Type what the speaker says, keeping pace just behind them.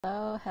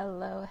Hello,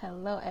 hello,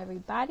 hello,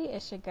 everybody.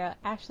 It's your girl,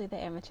 Ashley, the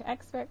amateur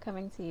expert,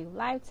 coming to you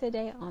live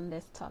today on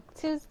this Talk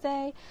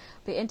Tuesday.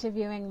 Be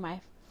interviewing my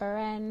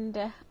friend,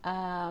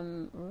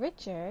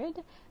 Richard,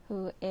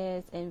 who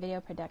is in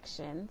video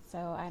production. So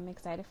I'm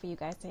excited for you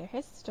guys to hear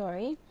his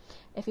story.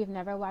 If you've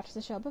never watched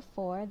the show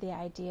before, the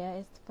idea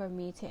is for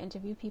me to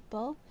interview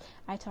people.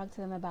 I talk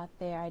to them about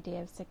their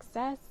idea of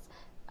success.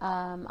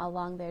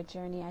 Along their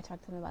journey, I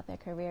talk to them about their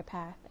career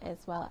path as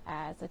well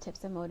as the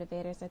tips and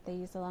motivators that they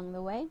use along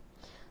the way.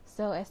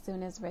 So as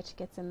soon as Rich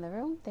gets in the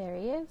room, there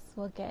he is,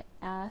 we'll get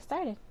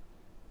started.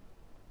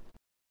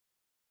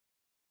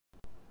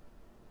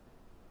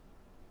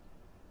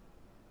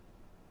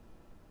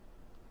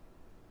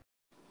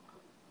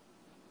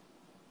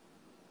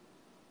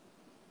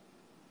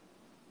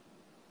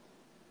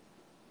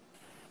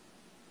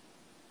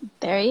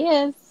 There he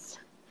is.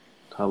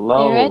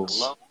 Hello. Hey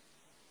Rich,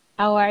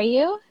 how are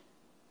you?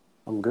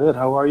 I'm good.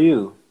 How are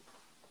you?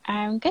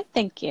 I'm good,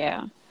 thank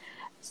you.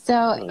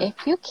 So Good.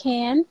 if you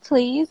can,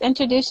 please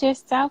introduce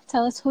yourself,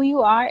 tell us who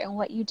you are and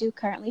what you do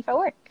currently for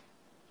work.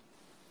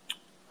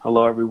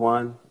 Hello,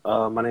 everyone.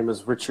 My name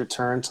is Richard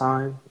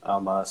Turrentine.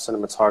 I'm a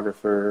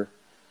cinematographer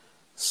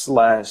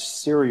slash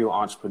serial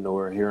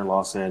entrepreneur here in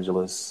Los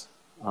Angeles.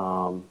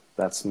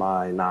 That's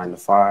my 9 to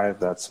 5.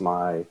 That's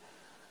my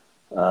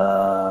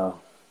 7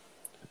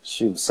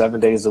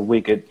 days a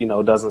week. It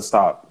doesn't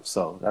stop.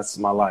 So that's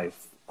my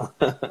life.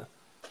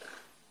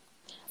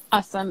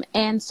 Awesome.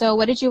 And so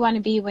what did you want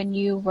to be when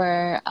you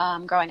were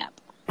growing up?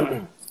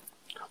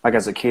 Like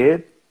as a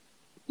kid,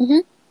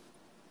 Mm-hmm.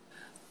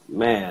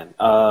 man,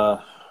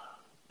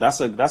 that's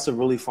a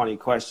really funny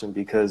question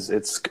because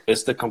it's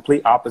the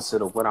complete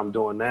opposite of what I'm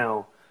doing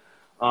now.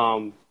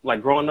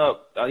 Like growing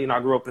up, I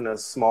grew up in a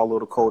small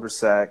little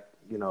cul-de-sac,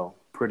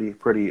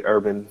 pretty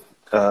urban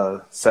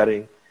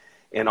setting,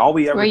 and all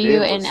we Were ever you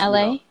did in was,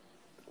 LA?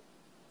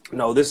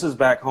 no, this is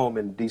back home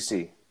in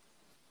DC.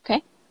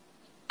 Okay.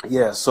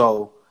 Yeah,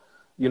 so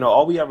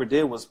all we ever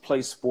did was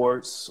play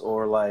sports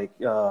or like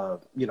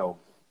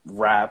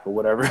rap or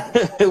whatever.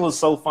 It was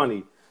so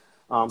funny.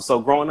 So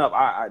growing up,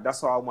 I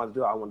that's all I wanted to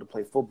do. I wanted to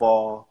play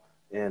football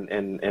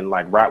and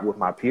like rap with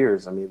my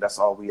peers. I mean, that's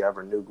all we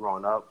ever knew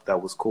growing up.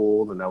 That was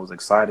cool and that was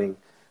exciting.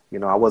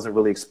 I wasn't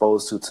really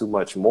exposed to too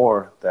much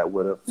more that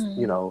would have,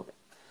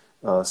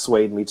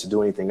 swayed me to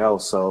do anything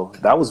else. So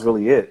that was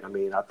really it. I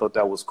mean, I thought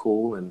that was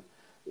cool and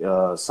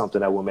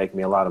something that would make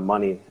me a lot of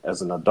money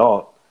as an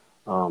adult.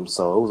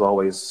 So it was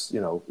always,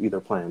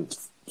 either playing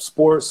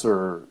sports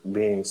or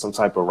being some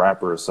type of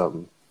rapper or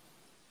something.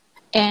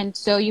 And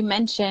so you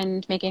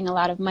mentioned making a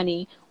lot of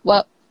money.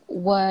 What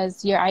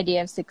was your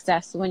idea of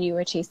success when you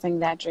were chasing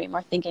that dream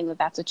or thinking that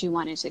that's what you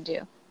wanted to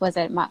do? Was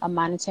it a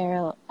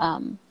monetary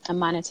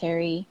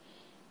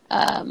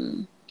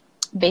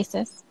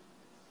basis?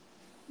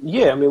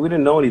 Yeah, I mean, we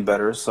didn't know any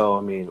better. So,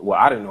 I mean, well,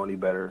 I didn't know any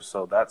better.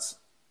 So that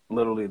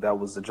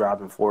was the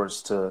driving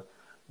force to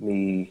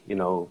me,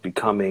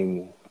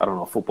 becoming, I don't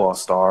know, a football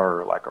star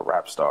or like a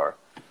rap star.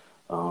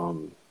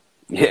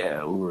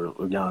 Yeah, we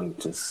were young,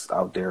 just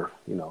out there,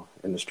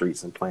 in the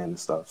streets and playing and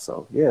stuff.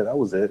 So, yeah, that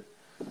was it.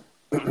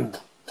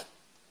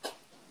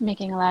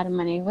 Making a lot of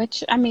money,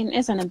 which I mean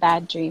isn't a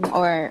bad dream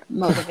or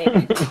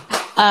motivating.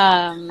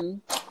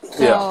 Um,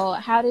 Yeah. so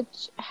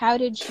how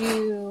did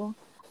you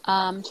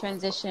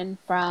transition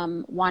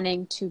from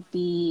wanting to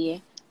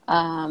be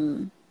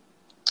an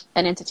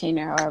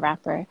entertainer or a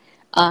rapper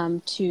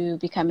to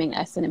becoming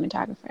a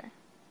cinematographer?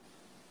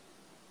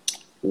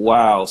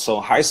 Wow. So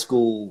high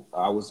school,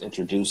 I was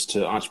introduced to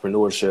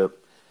entrepreneurship.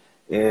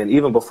 And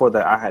even before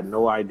that, I had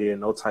no idea,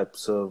 no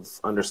types of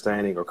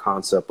understanding or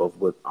concept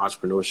of what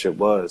entrepreneurship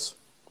was.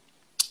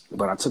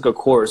 But I took a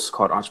course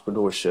called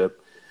entrepreneurship,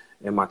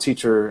 and my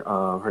teacher,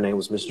 her name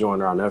was Miss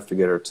Joyner. I'll never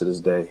forget her to this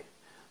day.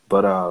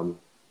 But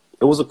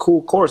it was a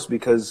cool course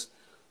because,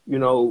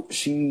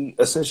 she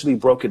essentially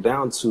broke it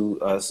down to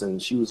us, and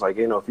she was like,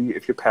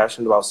 if you're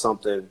passionate about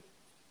something,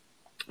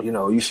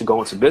 you should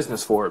go into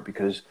business for it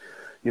because,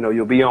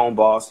 you'll be your own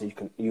boss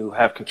and you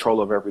have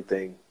control of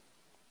everything.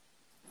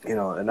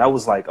 And that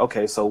was like,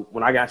 okay, so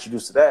when I got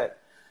introduced to that,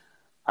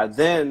 I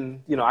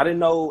then, I didn't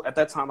know at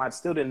that time, I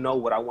still didn't know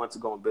what I wanted to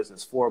go in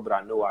business for, but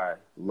I knew I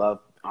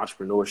loved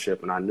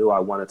entrepreneurship and I knew I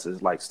wanted to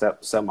like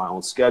set my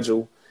own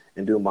schedule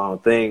and do my own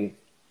thing.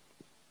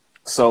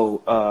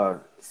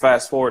 So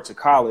fast forward to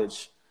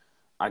college,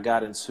 I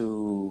got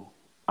into,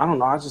 I don't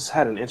know, I just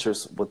had an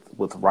interest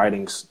with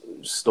writing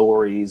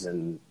stories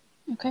and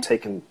Okay.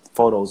 taking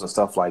photos and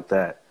stuff like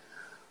that.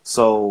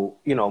 So,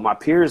 my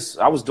peers,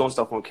 I was doing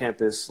stuff on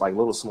campus, like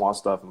little small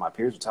stuff, and my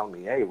peers were telling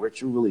me, hey,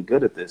 Rich, you're really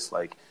good at this.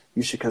 Like,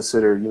 you should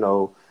consider,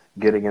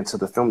 getting into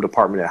the film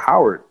department at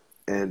Howard.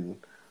 And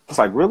it's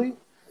like, really?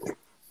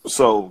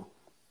 So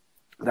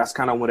that's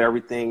kind of when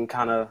everything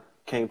kind of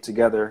came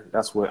together.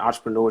 That's what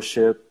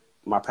entrepreneurship,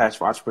 my passion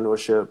for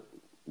entrepreneurship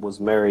was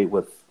married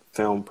with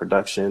film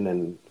production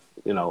and,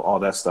 all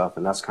that stuff.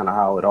 And that's kind of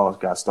how it all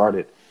got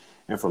started.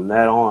 And from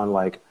that on,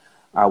 like,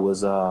 I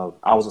was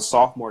a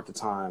sophomore at the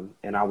time,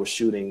 and I was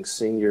shooting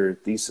senior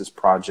thesis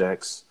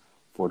projects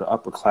for the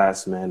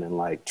upperclassmen and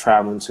like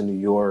traveling to New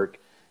York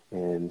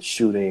and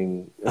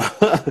shooting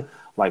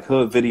like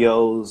hood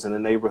videos in the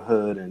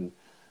neighborhood. And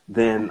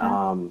then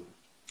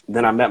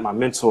I met my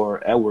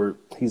mentor, Edward.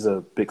 He's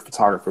a big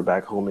photographer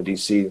back home in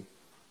DC.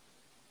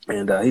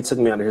 And he took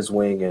me under his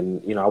wing,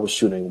 and, I was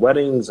shooting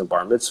weddings and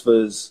bar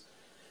mitzvahs.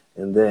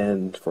 And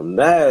then from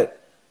that,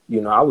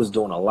 I was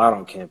doing a lot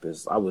on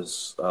campus. I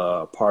was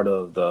part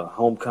of the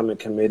homecoming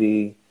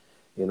committee.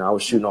 I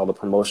was shooting all the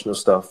promotional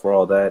stuff for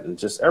all that and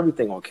just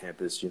everything on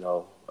campus, and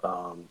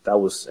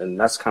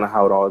that's kind of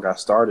how it all got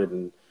started.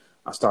 And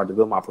I started to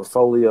build my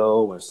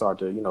portfolio and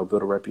started to,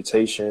 build a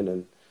reputation.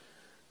 And,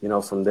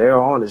 from there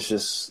on, it's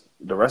just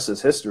the rest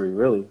is history,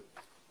 really.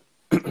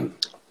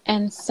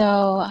 And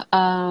so,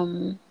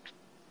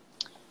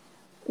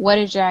 what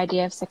is your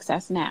idea of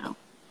success now?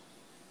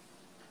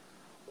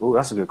 Oh,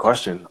 that's a good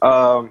question.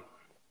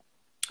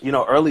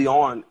 Early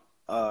on,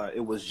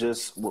 it was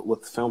just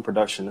with film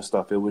production and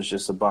stuff. It was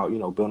just about,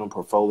 building a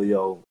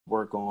portfolio.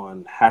 Work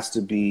on has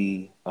to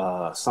be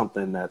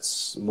something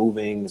that's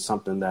moving,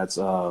 something that's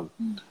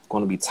going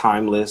to be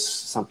timeless,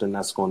 something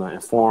that's going to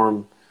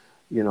inform,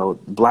 the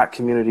Black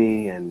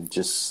community and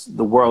just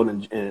the world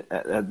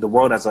and the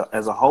world as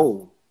a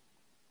whole.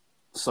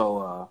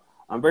 So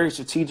I'm very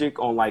strategic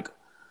on like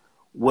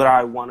what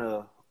I want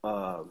to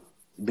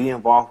be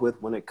involved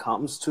with when it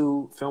comes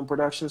to film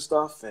production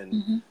stuff,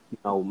 and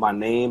my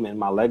name and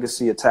my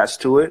legacy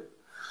attached to it.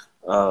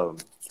 So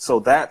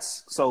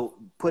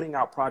putting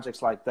out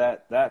projects like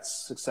that,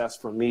 that's success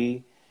for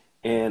me.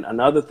 And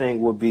another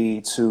thing would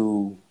be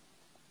to,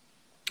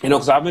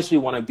 because I eventually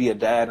want to be a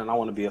dad and I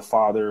want to be a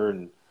father,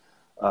 and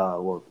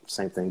well,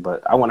 same thing,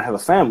 but I want to have a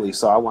family.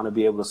 So I want to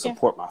be able to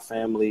support my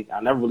family. I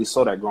never really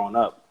saw that growing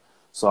up.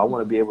 So I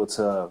want to be able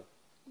to,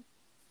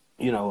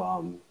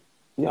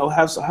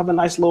 have a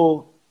nice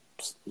little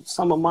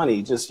sum of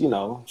money, just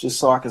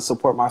so I can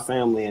support my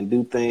family and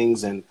do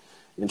things and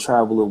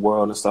travel the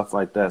world and stuff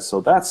like that.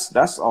 So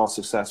that's all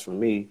success for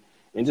me,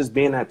 and just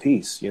being at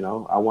peace.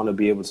 I want to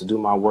be able to do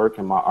my work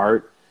and my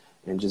art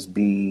and just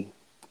be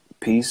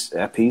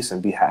at peace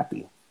and be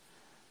happy.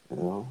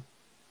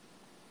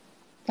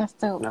 That's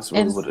dope. That's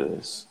really what it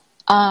is.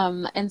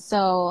 And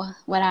so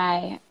when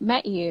I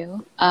met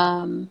you,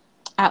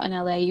 out in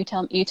LA, you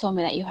told me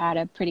that you had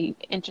a pretty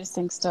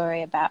interesting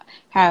story about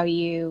how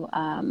you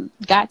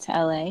got to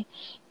LA.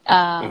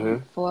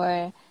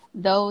 For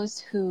those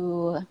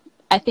who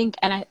I think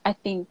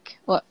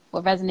what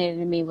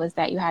resonated in me was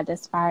that you had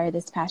this fire,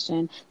 this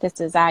passion, this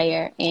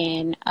desire,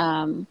 and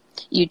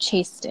you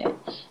chased it.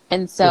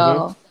 And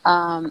so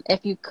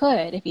if you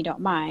don't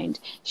mind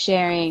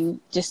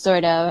sharing just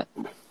sort of,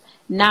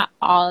 not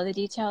all of the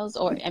details,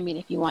 or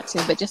if you want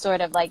to, but just sort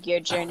of like your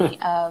journey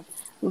of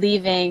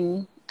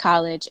leaving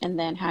college and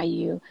then how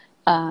you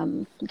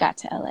got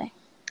to LA.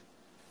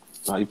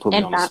 Oh, you put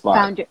me on the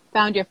spot.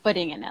 Found your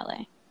footing in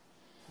LA.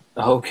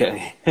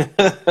 Okay.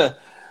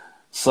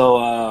 So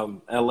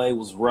LA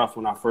was rough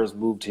when I first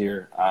moved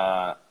here.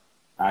 I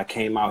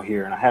came out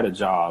here and I had a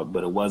job,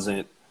 but it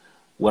wasn't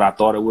what I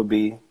thought it would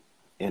be,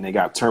 and it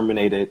got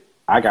terminated.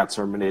 I got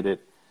terminated.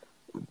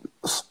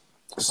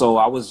 So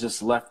I was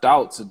just left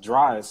out to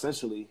dry,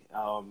 essentially.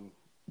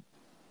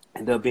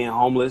 Ended up being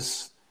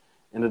homeless.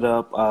 Ended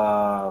up,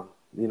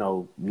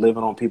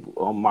 living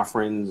on my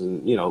friends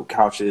and,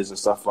 couches and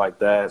stuff like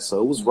that.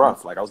 So it was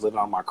rough. Like I was living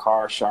on my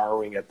car,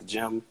 showering at the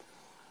gym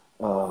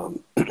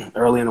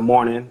early in the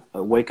morning,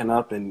 waking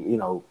up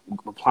and,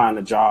 applying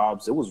to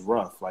jobs. It was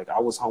rough. Like I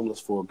was homeless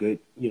for a good,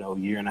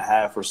 year and a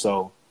half or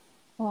so.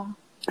 Wow.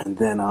 And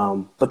then,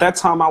 but that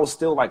time I was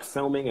still like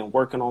filming and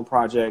working on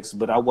projects,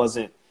 but it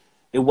wasn't,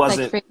 I was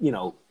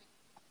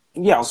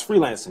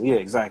freelancing. Yeah,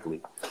 exactly.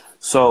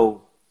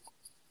 So,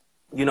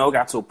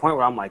 got to a point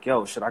where I'm like,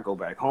 yo, should I go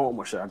back home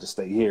or should I just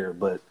stay here?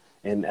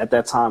 And at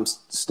that time,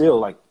 still,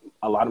 like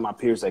a lot of my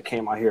peers that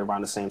came out here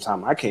around the same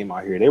time I came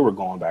out here, they were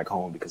going back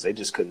home because they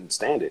just couldn't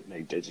stand it.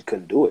 They just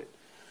couldn't do it.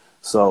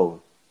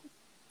 So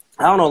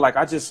I don't know, like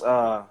I just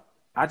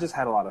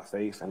had a lot of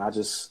faith, and I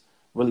just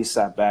really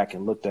sat back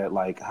and looked at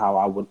like how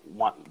I would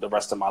want the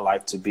rest of my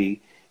life to be.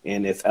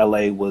 And if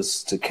LA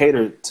was to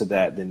cater to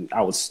that, then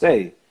I would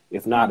stay.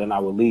 If not, then I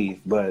would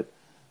leave. But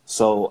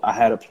so I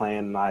had a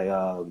plan,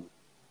 and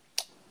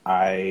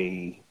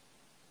I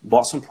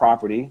bought some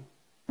property.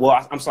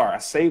 Well, I'm sorry. I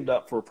saved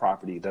up for a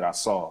property that I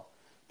saw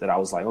that I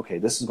was like, okay,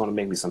 this is going to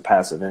make me some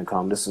passive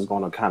income. This is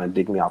going to kind of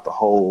dig me out the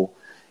hole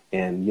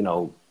and,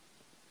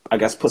 I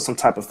guess put some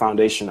type of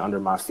foundation under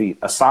my feet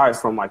aside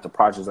from like the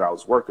projects that I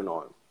was working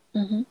on.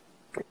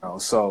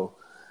 So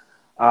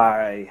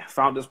I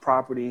found this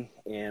property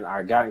and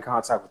I got in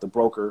contact with the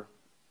broker,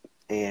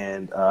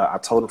 and I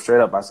told him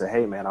straight up, I said,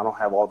 hey man, I don't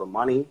have all the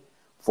money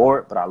for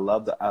it, but I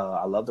love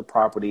the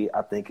property.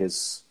 I think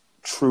it's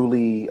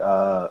truly,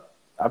 I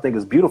think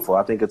it's beautiful.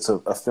 I think it's a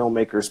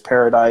filmmaker's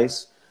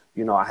paradise.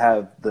 I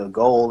have the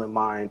goal in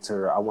mind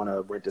I want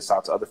to rent this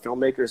out to other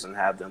filmmakers and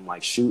have them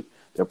like shoot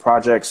their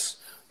projects,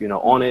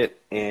 on it.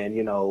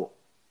 And, I'll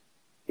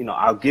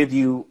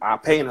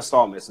pay in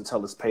installments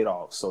until it's paid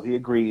off. So he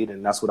agreed,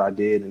 and that's what I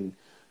did. And,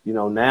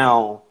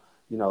 now,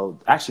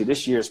 actually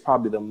this year is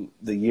probably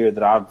the year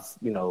that I've,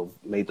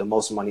 made the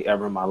most money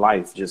ever in my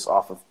life just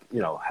off of,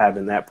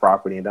 having that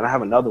property. And then I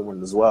have another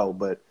one as well.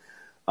 But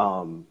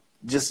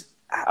just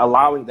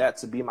allowing that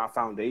to be my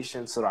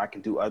foundation so that I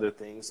can do other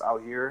things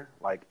out here,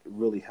 like, it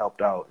really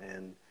helped out.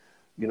 And,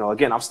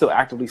 again, I'm still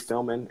actively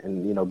filming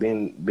and,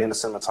 being a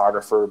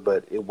cinematographer,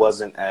 but it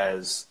wasn't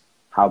as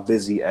how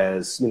busy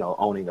as,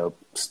 owning a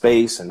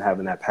space and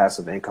having that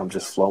passive income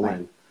just flow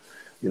in,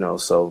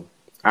 so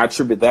I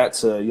attribute that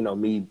to,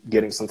 me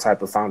getting some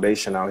type of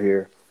foundation out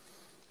here.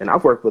 And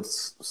I've worked with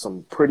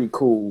some pretty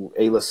cool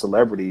A-list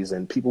celebrities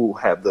and people who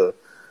have the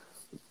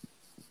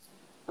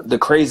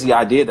crazy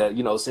idea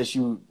that, since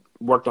you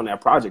worked on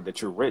that project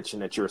that you're rich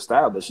and that you're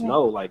established. Yeah.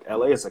 No, like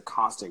LA is a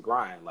constant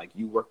grind. Like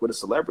you work with a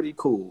celebrity,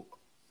 cool,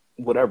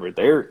 whatever.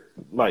 They're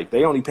like,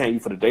 they only paying you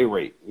for the day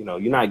rate. You're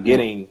not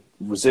getting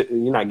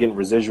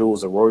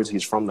residuals or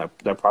royalties from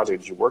that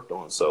project that you worked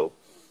on. So,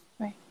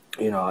 right.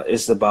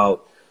 It's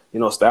about,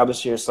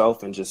 establishing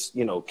yourself and just,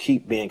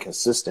 keep being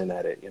consistent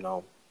at it,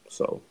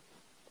 so.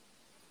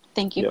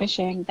 Thank you for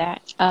sharing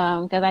that.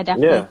 Because I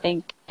definitely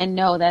think and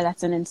know that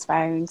that's an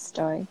inspiring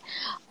story.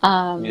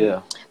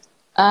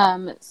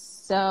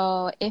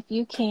 So if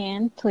you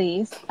can,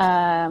 please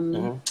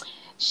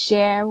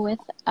share with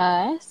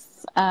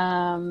us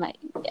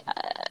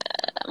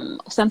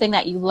something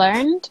that you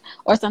learned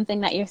or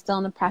something that you're still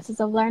in the process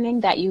of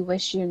learning that you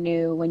wish you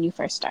knew when you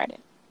first started.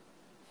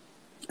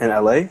 In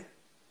LA?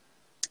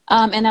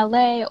 In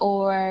LA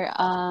or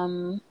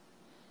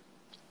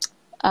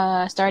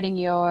starting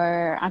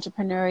your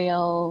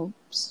entrepreneurial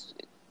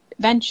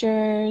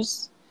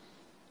ventures.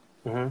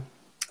 Okay,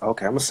 I'm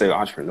going to say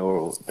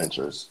entrepreneurial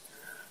ventures.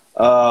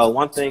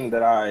 One thing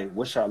that I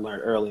wish I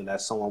learned early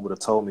that someone would have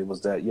told me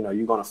was that,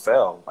 you're going to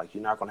fail. Like,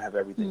 you're not going to have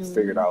everything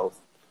figured out.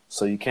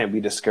 So you can't be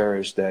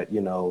discouraged that,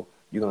 you're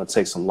going to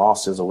take some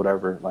losses or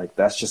whatever. Like,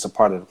 that's just a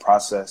part of the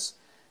process.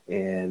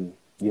 And,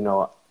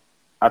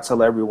 I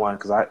tell everyone,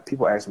 because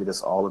people ask me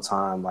this all the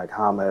time, like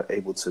how I'm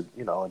able to,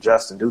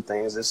 adjust and do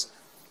things. It's,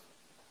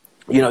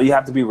 you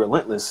have to be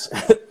relentless.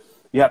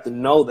 You have to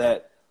know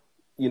that,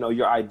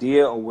 your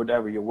idea or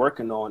whatever you're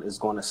working on is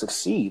going to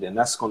succeed. And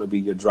that's going to be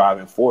your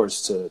driving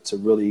force to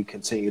really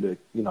continue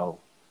to,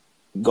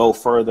 go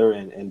further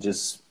and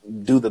just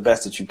do the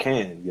best that you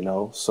can,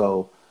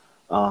 So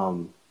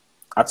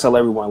I tell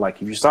everyone,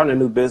 like, if you're starting a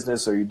new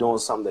business or you're doing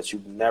something that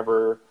you've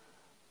never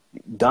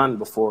done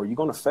before, you're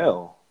going to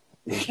fail.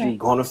 Right. You're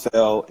going to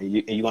fail and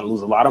you're going to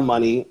lose a lot of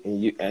money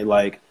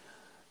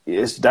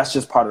that's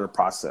just part of the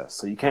process.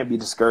 So you can't be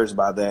discouraged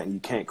by that and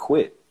you can't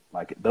quit.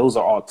 Like, those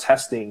are all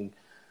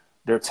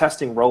they're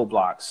testing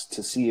roadblocks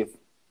to see if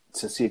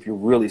you're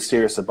really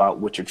serious about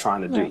what you're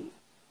trying to do.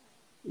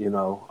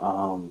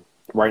 Right.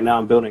 Right now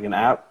I'm building an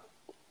app.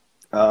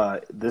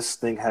 This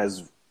thing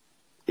has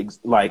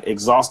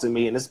exhausted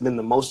me, and it's been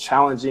the most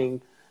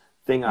challenging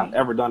thing I've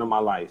ever done in my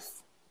life.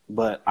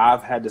 But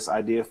I've had this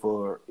idea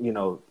for,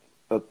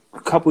 a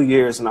couple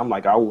years, and I'm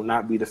like, I will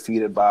not be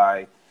defeated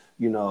by,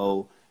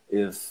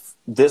 if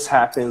this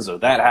happens or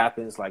that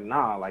happens. Like,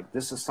 nah, like,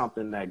 this is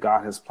something that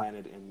God has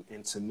planted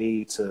into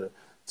me to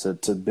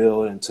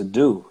build and to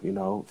do,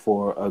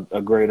 for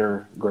a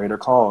greater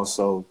cause.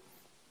 So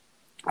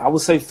I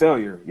would say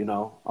failure.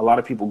 A lot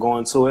of people go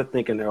into it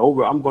thinking they're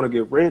over, I'm going to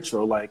get rich,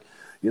 or like,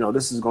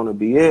 this is going to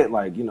be it.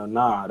 Like,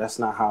 nah, that's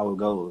not how it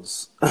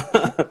goes.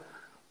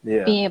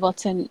 Yeah. Being able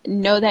to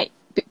know that,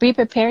 be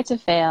prepared to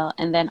fail,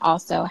 and then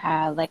also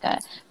have like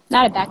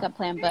not a backup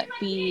plan, but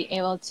be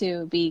able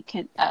to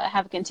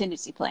have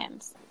contingency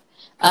plans.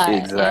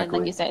 Exactly. And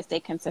like you said, stay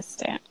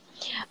consistent.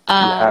 You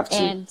have to.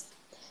 And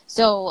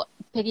so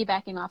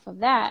piggybacking off of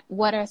that,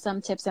 what are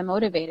some tips and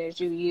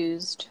motivators you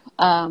used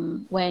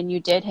when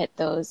you did hit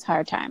those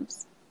hard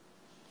times?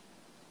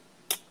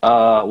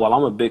 Well,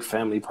 I'm a big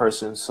family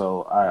person,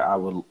 so I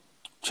would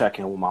check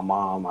in with my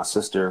mom, my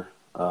sister,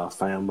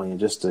 family, and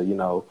just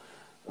to,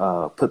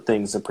 put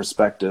things in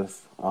perspective.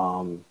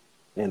 And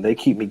they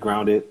keep me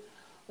grounded.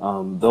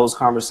 Those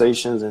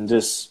conversations and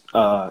just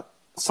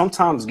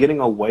sometimes getting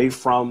away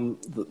from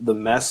the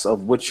mess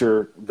of what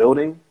you're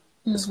building,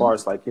 as far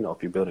as like,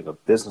 if you're building a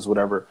business,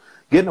 whatever,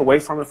 getting away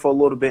from it for a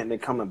little bit and then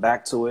coming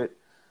back to it.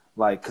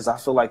 Like, because I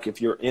feel like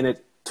if you're in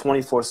it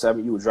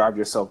 24/7, you would drive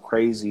yourself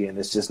crazy, and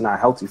it's just not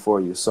healthy for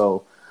you.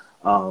 So,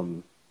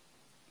 and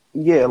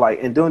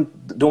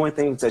doing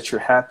things that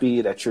you're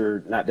happy, that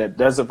you're not, that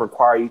doesn't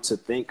require you to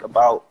think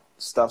about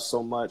stuff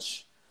so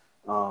much.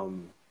 Like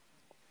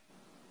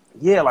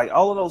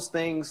all of those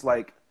things,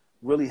 like,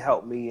 really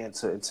help me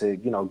into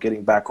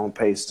getting back on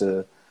pace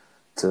to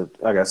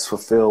I guess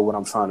fulfill what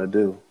I'm trying to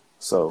do.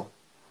 So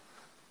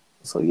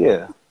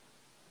yeah.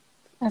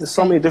 There's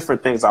so many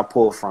different things I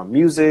pull from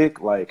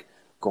music, like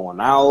going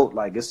out,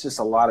 like it's just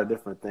a lot of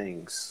different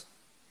things.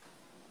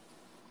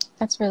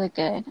 That's really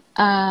good.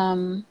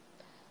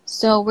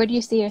 So where do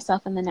you see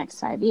yourself in the next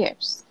 5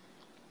 years?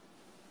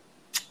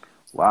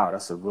 Wow,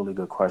 that's a really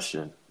good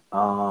question.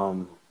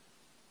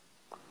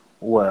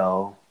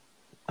 Well,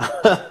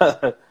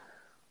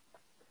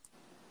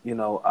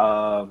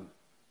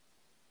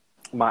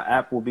 my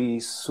app will be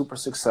super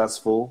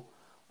successful.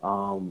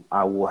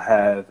 I will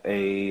have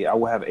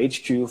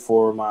HQ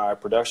for my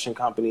production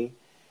company,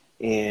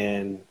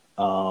 and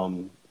I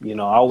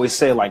always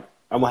say, like,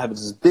 I'm gonna have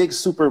this big,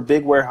 super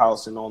big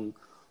warehouse, and on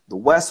the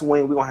west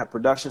wing we're gonna have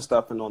production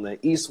stuff, and on the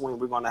east wing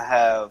we're gonna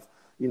have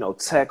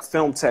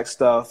film tech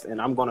stuff,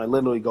 and I'm gonna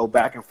literally go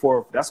back and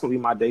forth. That's gonna be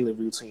my daily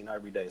routine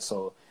every day.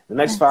 So the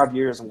next 5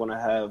 years, I'm gonna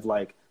have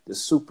like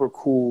this super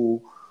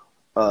cool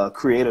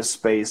creative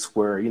space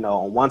where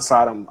on one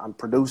side I'm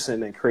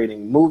producing and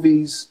creating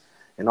movies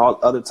and all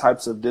other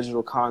types of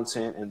digital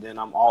content, and then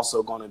I'm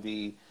also going to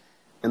be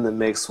in the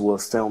mix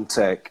with film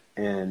tech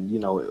and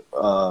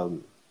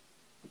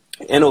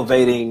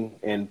innovating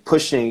and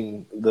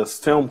pushing the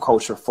film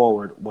culture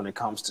forward when it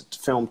comes to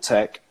film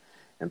tech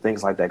and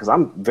things like that, because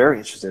I'm very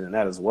interested in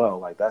that as well.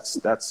 Like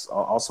that's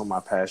also my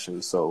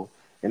passion. So,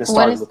 and it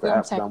started with the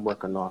app that I'm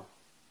working on,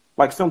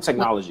 like film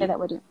technology. That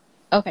would do.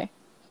 Okay.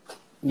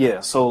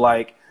 Yeah, so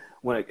like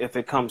if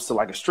it comes to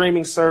like a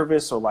streaming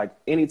service or like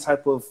any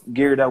type of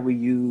gear that we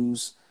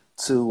use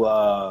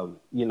to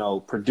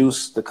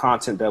produce the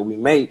content that we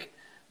make,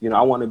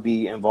 I want to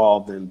be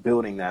involved in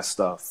building that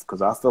stuff,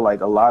 because I feel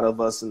like a lot of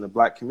us in the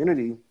Black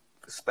community,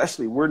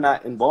 especially, we're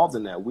not involved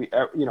in that.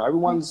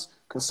 Everyone's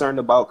concerned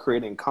about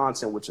creating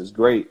content, which is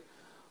great,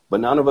 but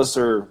none of us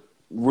are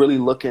really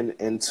looking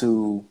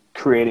into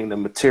creating the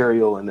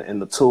material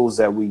and the tools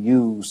that we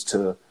use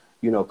to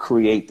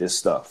create this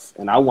stuff.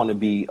 And I want to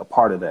be a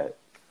part of that,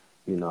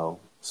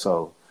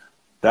 so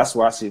that's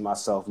where I see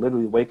myself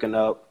literally waking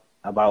up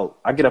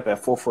I get up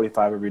at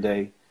 4:45 every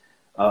day,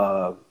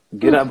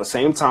 get up at the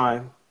same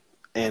time,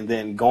 and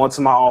then going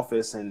to my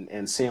office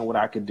and seeing what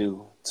I could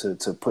do to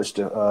push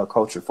the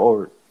culture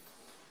forward.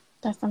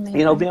 That's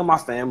amazing. Being my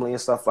family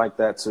and stuff like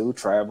that too,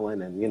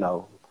 traveling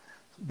and,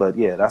 but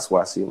yeah, that's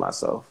where I see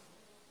myself.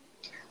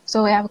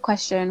 So we have a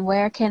question.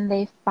 Where can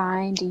they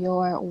find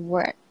your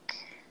work?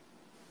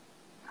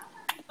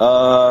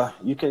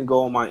 You can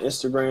go on my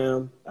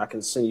Instagram. I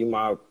can send you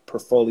my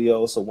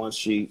portfolio, so one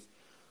sheet.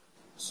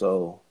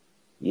 So,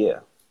 yeah.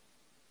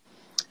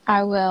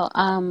 I will.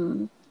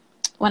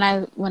 When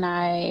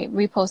I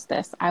repost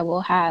this, I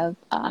will have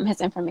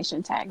his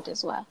information tagged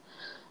as well.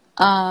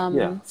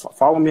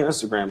 Follow me on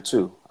Instagram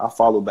too. I'll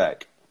follow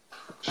back.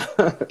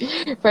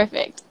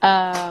 Perfect.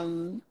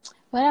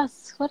 What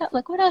else?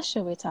 What else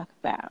should we talk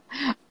about?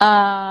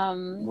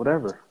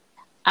 Whatever.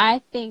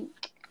 I think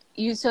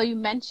you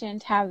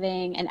mentioned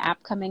having an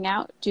app coming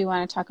out. Do you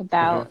want to talk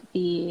about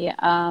the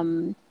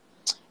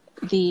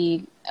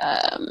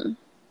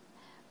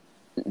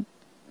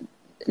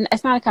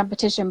it's not a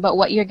competition, but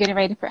what you're getting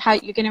ready to how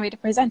you're getting ready to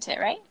present it,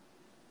 right?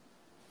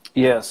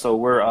 Yeah, so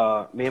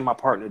we're me and my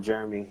partner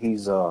Jeremy.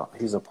 He's a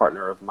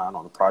partner of mine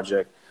on the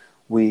project.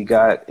 We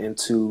got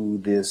into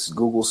this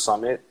Google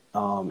Summit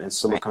in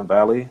Silicon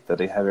Valley that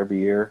they have every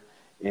year,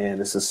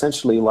 and it's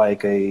essentially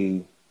like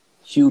a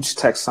huge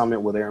tech summit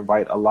where they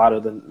invite a lot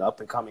of the up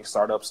and coming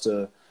startups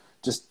to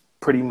just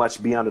pretty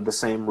much be under the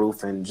same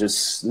roof and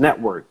just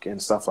network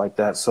and stuff like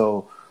that.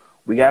 So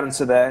we got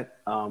into that.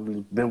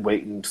 We've been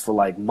waiting for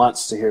like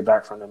months to hear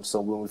back from them. So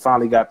when we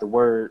finally got the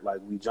word, like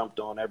we jumped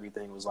on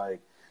everything. It was like,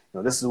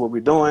 this is what we're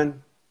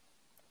doing.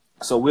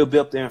 So we'll be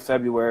up there in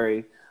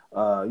February,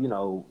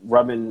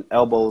 rubbing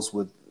elbows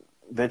with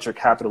venture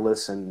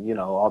capitalists and,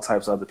 all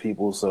types of other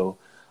people. So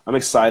I'm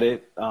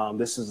excited.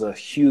 This is a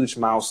huge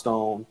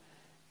milestone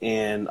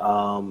in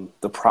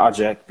the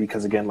project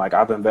because, again, like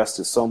I've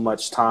invested so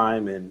much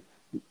time and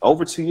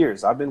over 2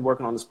 years. I've been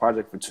working on this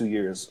project for 2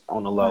 years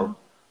on the low.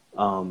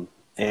 Wow.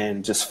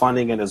 And just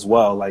funding it as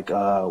well. Like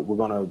we're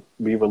going to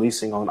be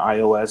releasing on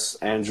iOS,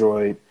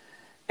 Android,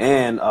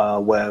 and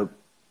web.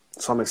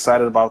 So I'm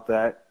excited about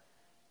that.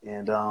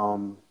 And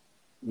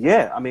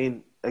I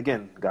mean,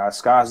 again, guys,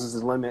 skies is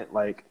the limit.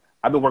 Like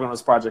I've been working on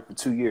this project for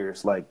 2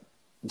 years, like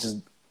just,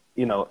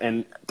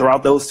 and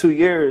throughout those 2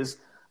 years,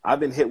 I've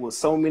been hit with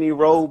so many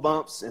road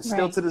bumps and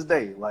still to this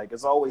day, like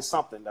it's always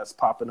something that's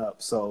popping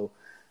up. So,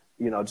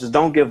 just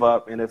don't give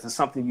up. And if it's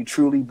something you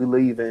truly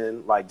believe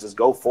in, like just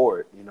go for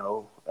it.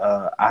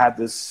 I had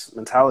this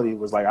mentality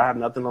was like, I have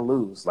nothing to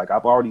lose. Like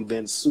I've already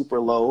been super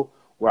low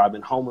where I've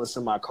been homeless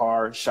in my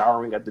car,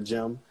 showering at the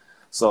gym.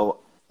 So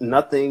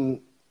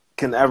nothing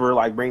can ever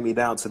like bring me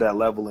down to that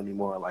level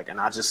anymore. Like, and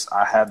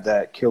I have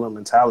that killer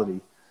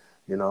mentality,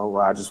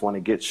 where I just want to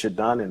get shit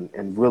done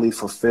and really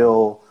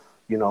fulfill,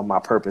 my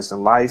purpose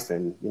in life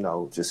and,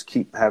 just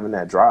keep having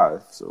that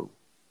drive. So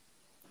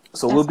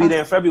we'll be there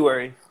in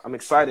February. I'm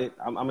excited.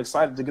 I'm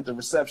excited to get the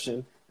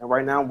reception. And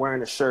right now I'm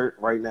wearing a shirt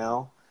right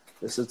now.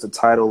 This is the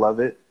title of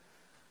it.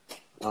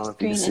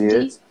 If you can see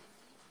it.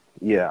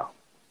 Yeah.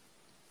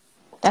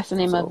 That's the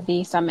name of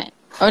the summit.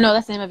 Oh no,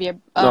 that's the name of your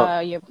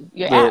app.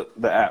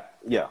 The app.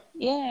 Yeah.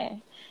 Yeah.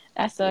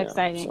 That's so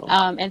exciting.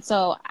 And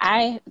so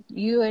I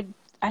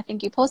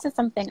think you posted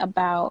something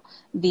about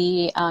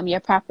the your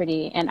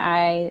property, and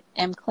I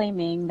am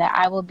claiming that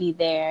I will be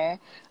there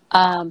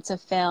to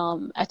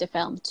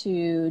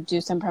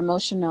do some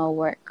promotional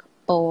work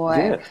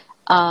for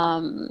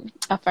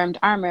Affirmed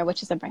Armor,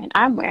 which is a brand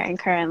I'm wearing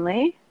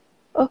currently.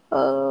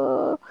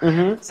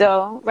 Mm-hmm.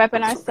 So repping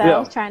Yeah.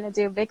 ourselves, trying to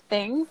do big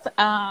things.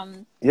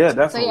 Yeah,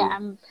 So yeah,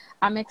 definitely.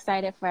 I'm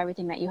excited for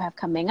everything that you have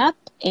coming up,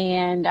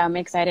 and I'm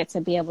excited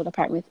to be able to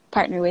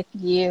partner with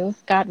you,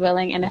 God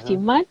willing, in a few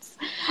Mm-hmm. months.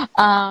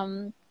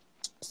 Um,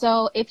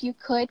 so if you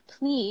could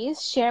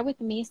please share with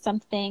me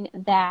something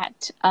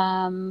that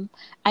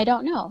I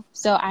don't know.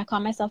 So I call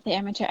myself the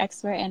amateur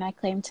expert, and I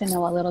claim to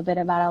know a little bit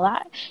about a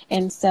lot.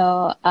 And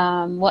so,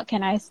 what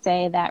can I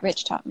say that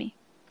Rich taught me?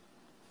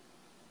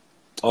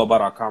 Oh,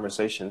 about our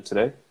conversation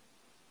today,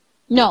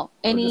 No,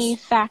 or any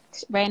just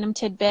fact, random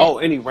tidbit. oh,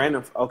 any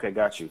random? Okay,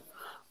 got you.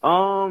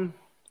 Um,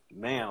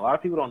 Man, a lot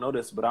of people don't know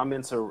this, but I'm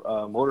into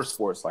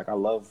motorsports. Like I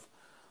love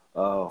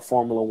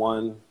Formula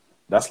One.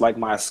 That's like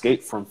my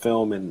escape from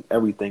film and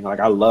everything. Like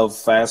I love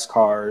fast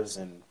cars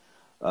and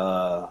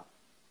uh,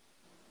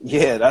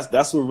 yeah,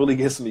 that's what really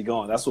gets me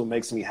going. That's what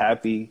makes me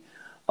happy.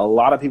 A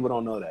lot of people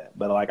don't know that,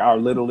 but like I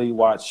literally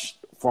watch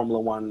Formula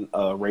One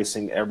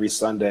racing every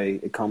Sunday.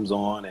 It comes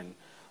on, and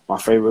my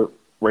favorite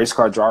race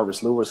car driver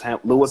is Lewis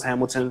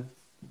Hamilton.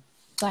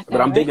 Black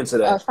But guy, I'm big right? into Or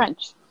that.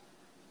 French?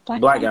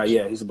 Black Black guy, French.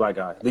 yeah, he's a black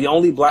guy. The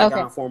only black guy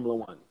Okay. in Formula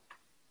One.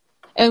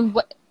 And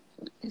what?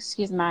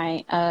 Excuse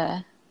my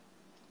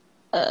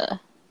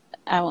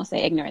I won't say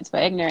ignorance,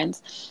 but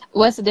ignorance.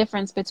 What's the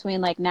difference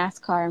between like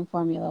NASCAR and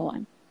Formula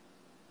One?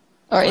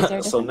 Or is there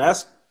a So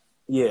difference?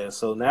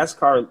 So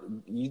NASCAR,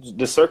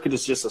 the circuit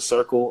is just a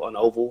circle, an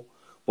oval.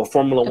 But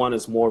Formula One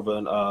is more of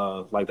an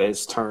like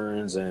it's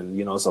turns and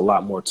it's a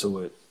lot more to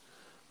it.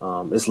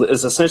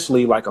 It's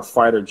essentially like a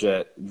fighter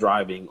jet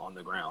driving on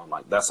the ground.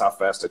 Like that's how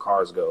fast the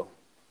cars go,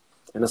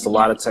 and it's a Yeah.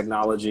 lot of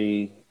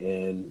technology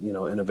and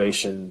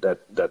innovation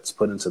that's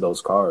put into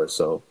those cars.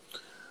 So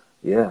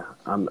yeah,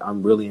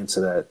 I'm really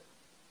into that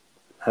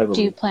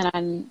Do you heavily. plan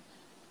on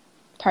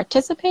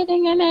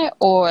participating in it,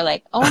 or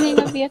like owning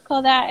a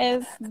vehicle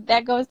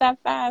that goes that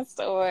fast,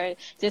 or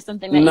just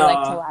something that you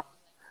like to No, watch?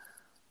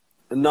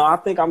 no, I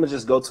think I'm gonna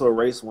just go to a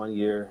race one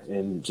year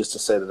and just to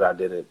say that I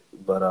did it.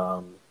 But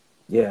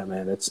yeah,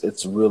 man,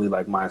 it's really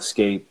like my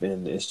escape,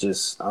 and it's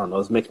just I don't know,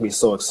 it's making me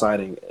so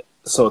excited,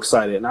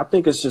 and I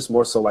think it's just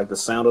more so like the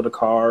sound of the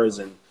cars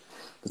and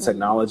the Hmm.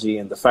 technology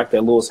and the fact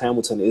that Lewis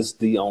Hamilton is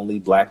the only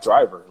black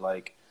driver.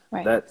 Like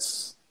Right.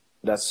 that's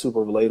that's super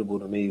relatable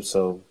to me.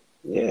 So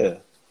yeah,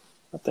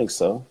 I think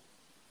so.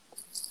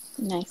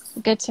 Nice.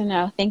 Good to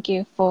know. Thank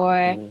you for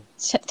Mhm.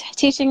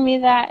 teaching me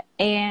that,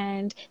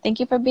 and thank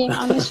you for being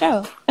on the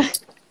show.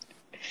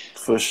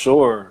 For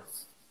sure.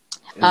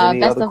 Is any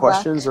Best other of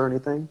luck. questions or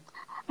anything?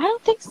 I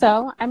don't think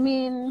so. I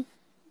mean,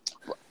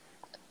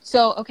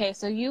 so okay,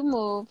 so you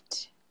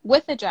moved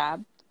with a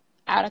job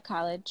out of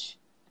college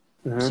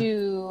Hmm.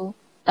 to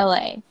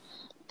LA.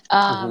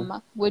 Hmm.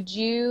 Would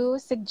you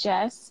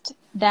suggest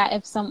that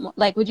if some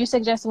like would you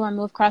suggest someone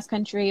move cross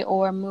country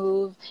or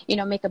move,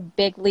 make a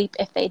big leap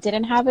if they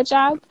didn't have a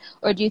job?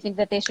 Or do you think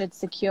that they should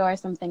secure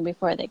something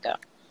before they go?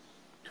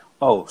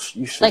 Oh,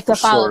 you should Like for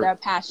to follow sure. their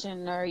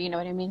passion, or you know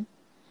what I mean?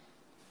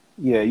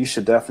 Yeah, you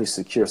should definitely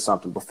secure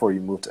something before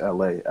you move to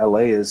LA. LA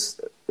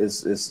is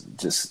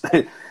just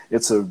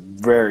it's a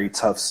very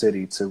tough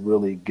city to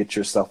really get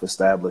yourself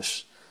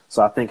established.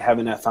 So I think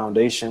having that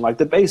foundation, like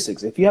the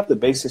basics, if you have the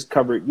basics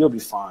covered, you'll be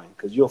fine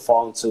because you'll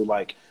fall into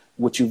like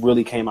what you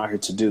really came out here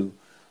to do.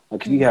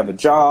 Like if you have Mm-hmm. a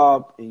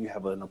job and you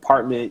have an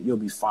apartment, you'll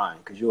be fine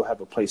because you'll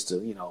have a place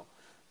to,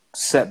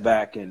 set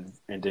back and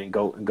then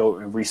go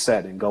and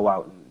reset and go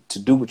out and to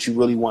do what you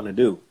really want to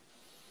do,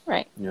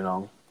 Right.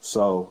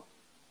 So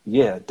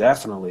yeah,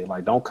 definitely.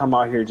 Like, don't come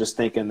out here just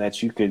thinking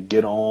that you could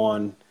get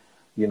on.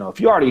 If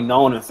you're already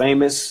known and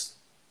famous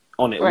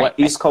on the Right. Right.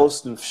 East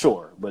Coast, then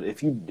sure. But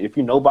if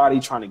you're nobody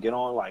trying to get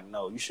on, like,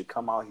 no, you should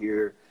come out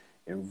here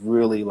and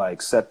really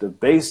like have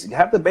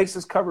the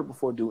bases covered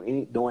before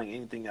doing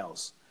anything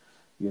else.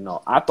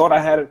 I thought I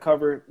had it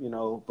covered,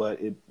 but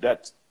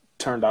that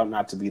turned out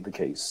not to be the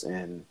case,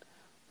 and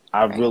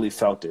I Right. really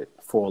felt it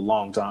for a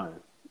long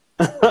time.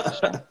 For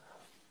sure.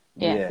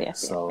 Yes, Yeah.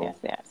 yes, yes, yes, So.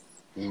 yes.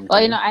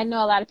 Well, Hmm. I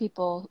know a lot of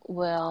people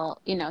will,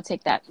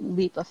 take that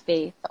leap of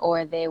faith,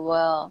 or they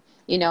will,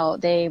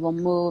 they will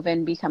move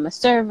and become a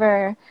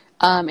server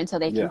until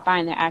they can Yeah.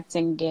 find their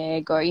acting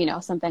gig, or,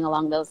 something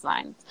along those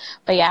lines.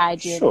 But yeah, I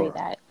do agree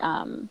Sure.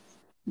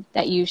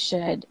 that you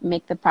should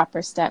make the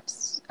proper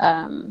steps,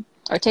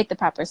 or take the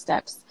proper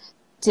steps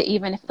to,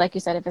 even if, like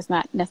you said, if it's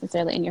not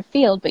necessarily in your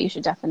field, but you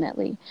should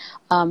definitely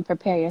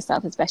prepare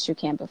yourself as best you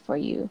can before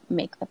you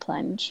make the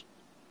plunge.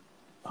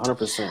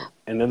 100%.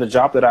 And then the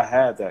job that I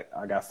had that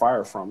I got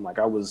fired from, like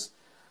I was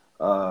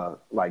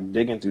like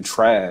digging through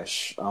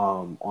trash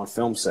on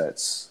film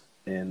sets.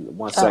 And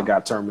once that Oh,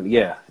 got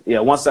terminated, yeah,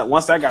 once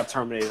that got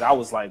terminated, I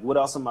was like, what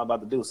else am I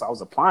about to do? So I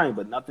was applying,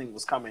 but nothing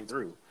was coming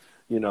through,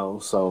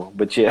 So,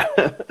 but yeah,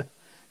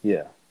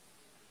 yeah,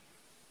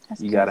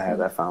 that's you got to have crazy.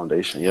 that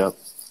foundation. Yep.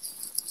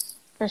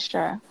 For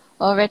sure.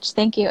 Well, Rich,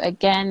 thank you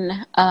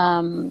again.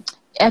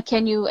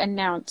 Can you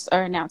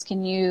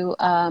can you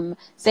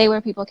say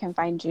where people can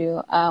find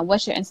you?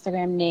 What's your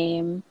Instagram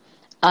name?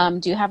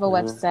 Do you have a Hmm.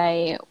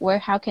 website?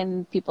 How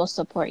can people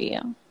support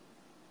you?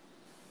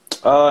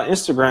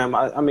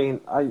 Instagram. I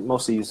mean, I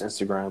mostly use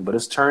Instagram, but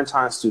it's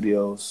Turrentine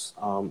Studios.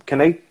 Can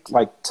they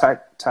like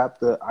tap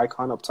the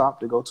icon up top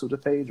to go to the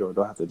page, or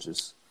do I have to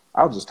just?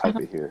 I'll just type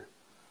it here.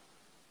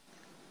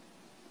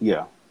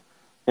 Yeah,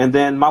 and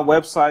then my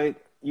website.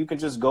 You can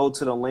just go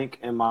to the link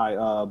in my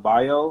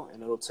bio,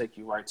 and it'll take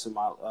you right to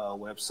my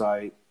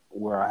website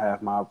where I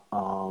have my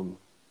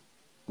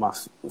my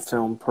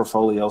film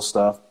portfolio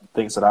stuff,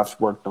 things that I've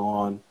worked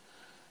on,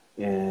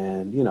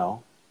 and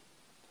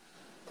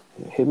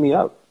hit me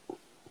up.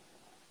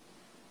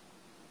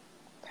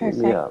 Perfect.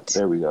 Hit me up.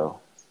 There we go.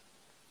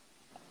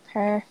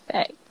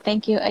 Perfect.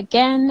 Thank you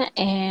again,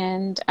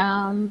 and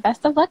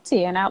best of luck to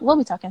you. And we'll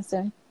be talking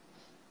soon.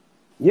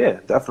 Yeah,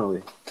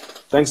 definitely.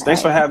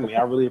 Thanks for having me.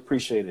 I really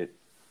appreciate it.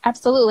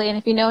 Absolutely. And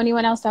if you know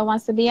anyone else that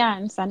wants to be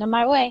on, send them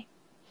my way.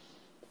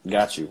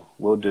 Got you.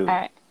 Will do.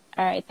 All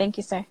right. Thank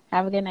you, sir.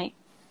 Have a good night.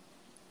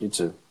 You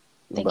too.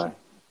 Thank you.